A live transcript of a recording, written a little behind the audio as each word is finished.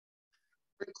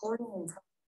Recording.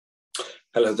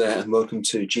 Hello there and welcome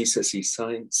to GCSE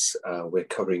Science. We're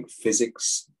covering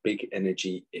physics, big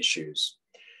energy issues.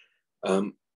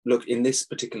 Look, in this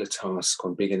particular task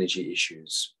on big energy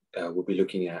issues, we'll be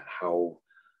looking at how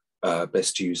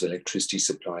best to use electricity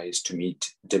supplies to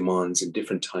meet demands in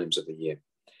different times of the year,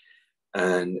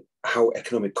 and how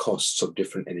economic costs of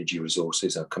different energy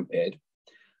resources are compared,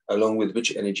 along with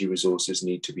which energy resources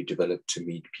need to be developed to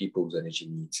meet people's energy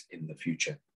needs in the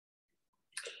future.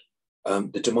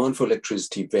 The demand for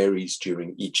electricity varies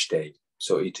during each day.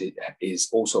 So it is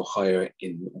also higher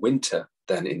in winter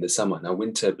than in the summer. Now,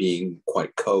 winter being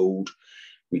quite cold,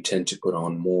 we tend to put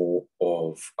on more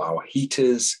of our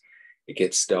heaters. It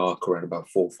gets dark around about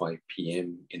 4 or 5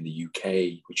 p.m. in the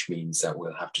UK, which means that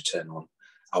we'll have to turn on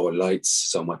our lights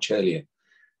so much earlier.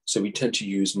 So we tend to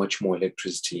use much more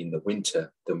electricity in the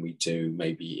winter than we do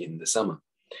maybe in the summer.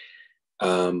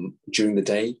 During the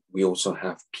day, we also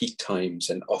have peak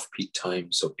times and off-peak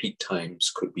times. So peak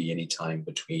times could be any time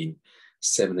between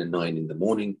 7 and 9 in the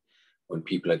morning, when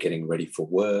people are getting ready for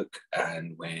work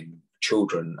and when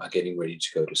children are getting ready to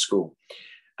go to school.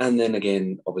 And then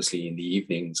again, obviously in the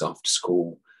evenings after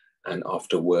school and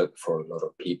after work for a lot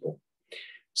of people.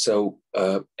 So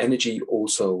energy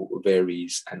also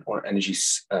varies, and or energy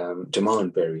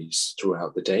demand varies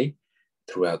throughout the day,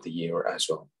 throughout the year as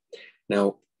well.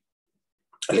 Now,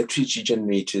 electricity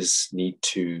generators need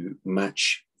to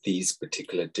match these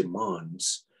particular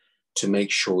demands to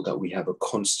make sure that we have a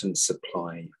constant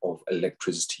supply of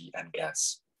electricity and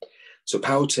gas. So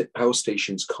power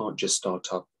stations can't just start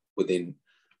up with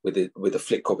a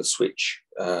flick of a switch.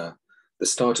 The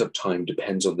startup time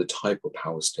depends on the type of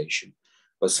power station,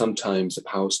 but sometimes the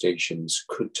power stations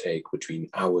could take between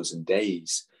hours and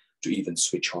days to even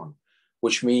switch on,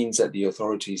 which means that the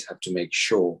authorities have to make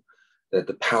sure that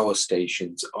the power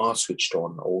stations are switched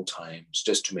on all times,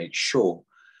 just to make sure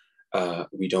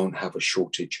we don't have a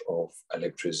shortage of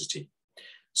electricity.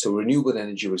 So renewable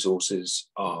energy resources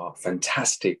are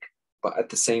fantastic, but at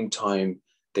the same time,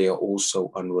 they are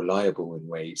also unreliable in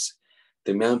ways.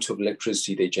 The amount of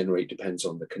electricity they generate depends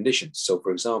on the conditions. So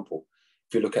for example,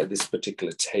 if you look at this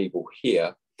particular table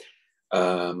here,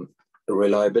 the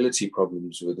reliability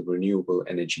problems with the renewable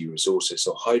energy resources.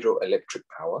 So hydroelectric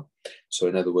power, so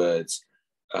in other words,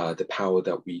 the power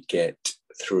that we get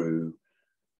through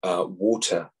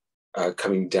water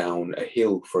coming down a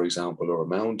hill, for example, or a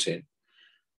mountain,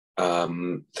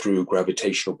 through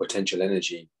gravitational potential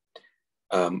energy,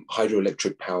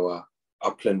 hydroelectric power,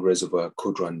 upland reservoir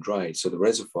could run dry. So the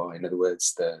reservoir, in other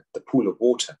words, the pool of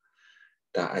water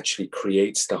that actually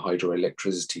creates the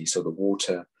hydroelectricity. So the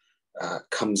water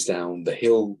comes down the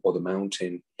hill or the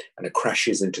mountain and it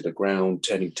crashes into the ground,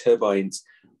 turning turbines,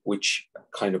 which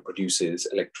kind of produces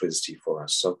electricity for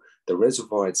us. So the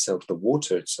reservoir itself, the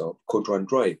water itself, could run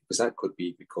dry, because that could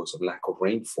be because of lack of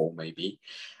rainfall maybe,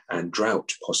 and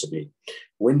drought possibly.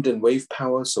 Wind and wave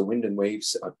power, so wind and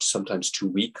waves are sometimes too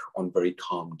weak on very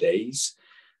calm days.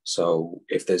 So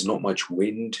if there's not much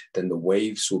wind, then the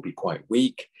waves will be quite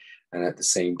weak. And at the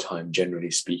same time,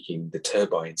 generally speaking, the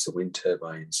turbines, the wind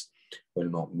turbines, will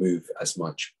not move as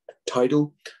much.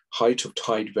 Tidal, height of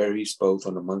tide varies both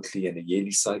on a monthly and a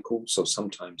yearly cycle, so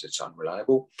sometimes it's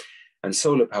unreliable. And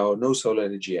solar power, no solar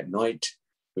energy at night,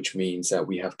 which means that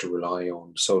we have to rely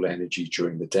on solar energy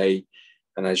during the day.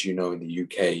 And as you know, in the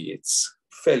UK, it's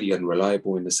fairly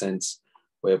unreliable in the sense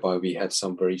whereby we have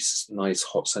some very nice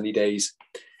hot sunny days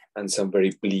and some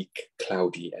very bleak,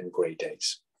 cloudy and grey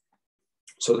days.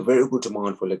 So the variable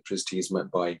demand for electricity is met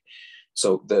by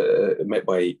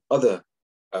other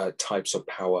types of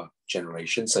power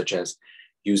generation, such as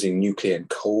using nuclear and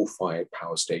coal-fired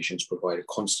power stations provide a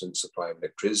constant supply of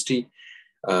electricity.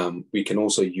 We can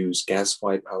also use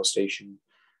gas-fired power station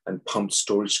and pumped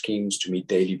storage schemes to meet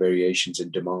daily variations in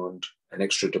demand and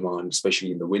extra demand,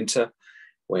 especially in the winter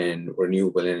when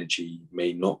renewable energy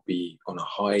may not be on a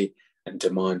high and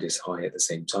demand is high at the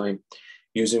same time.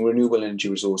 Using renewable energy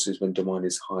resources when demand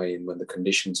is high and when the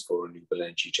conditions for renewable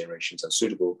energy generations are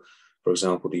suitable. For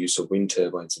example, the use of wind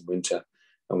turbines in winter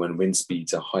and when wind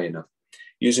speeds are high enough.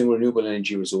 Using renewable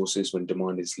energy resources when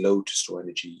demand is low to store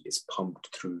energy is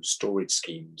pumped through storage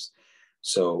schemes.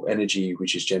 So energy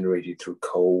which is generated through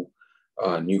coal,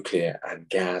 nuclear and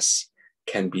gas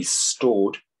can be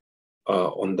stored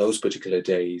on those particular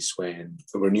days when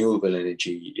renewable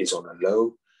energy is on a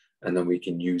low, and then we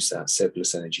can use that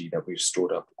surplus energy that we've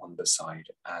stored up on the side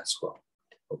as well.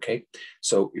 Okay,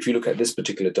 so if you look at this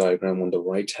particular diagram on the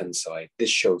right-hand side, this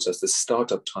shows us the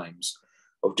startup times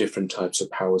of different types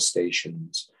of power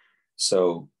stations.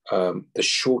 So the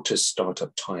shortest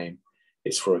startup time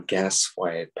is for a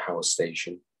gas-fired power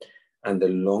station, and the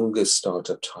longest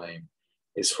startup time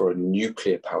is for a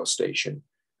nuclear power station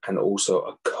and also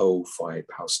a coal-fired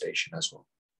power station as well.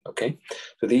 Okay,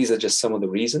 so these are just some of the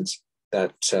reasons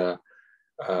that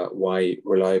why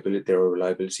there are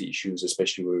reliability issues,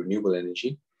 especially with renewable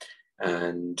energy,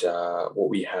 and what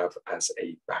we have as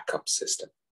a backup system.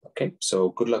 Okay, so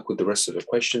good luck with the rest of the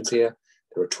questions here.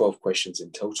 There are 12 questions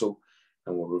in total,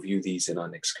 and we'll review these in our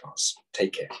next class.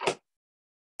 Take care.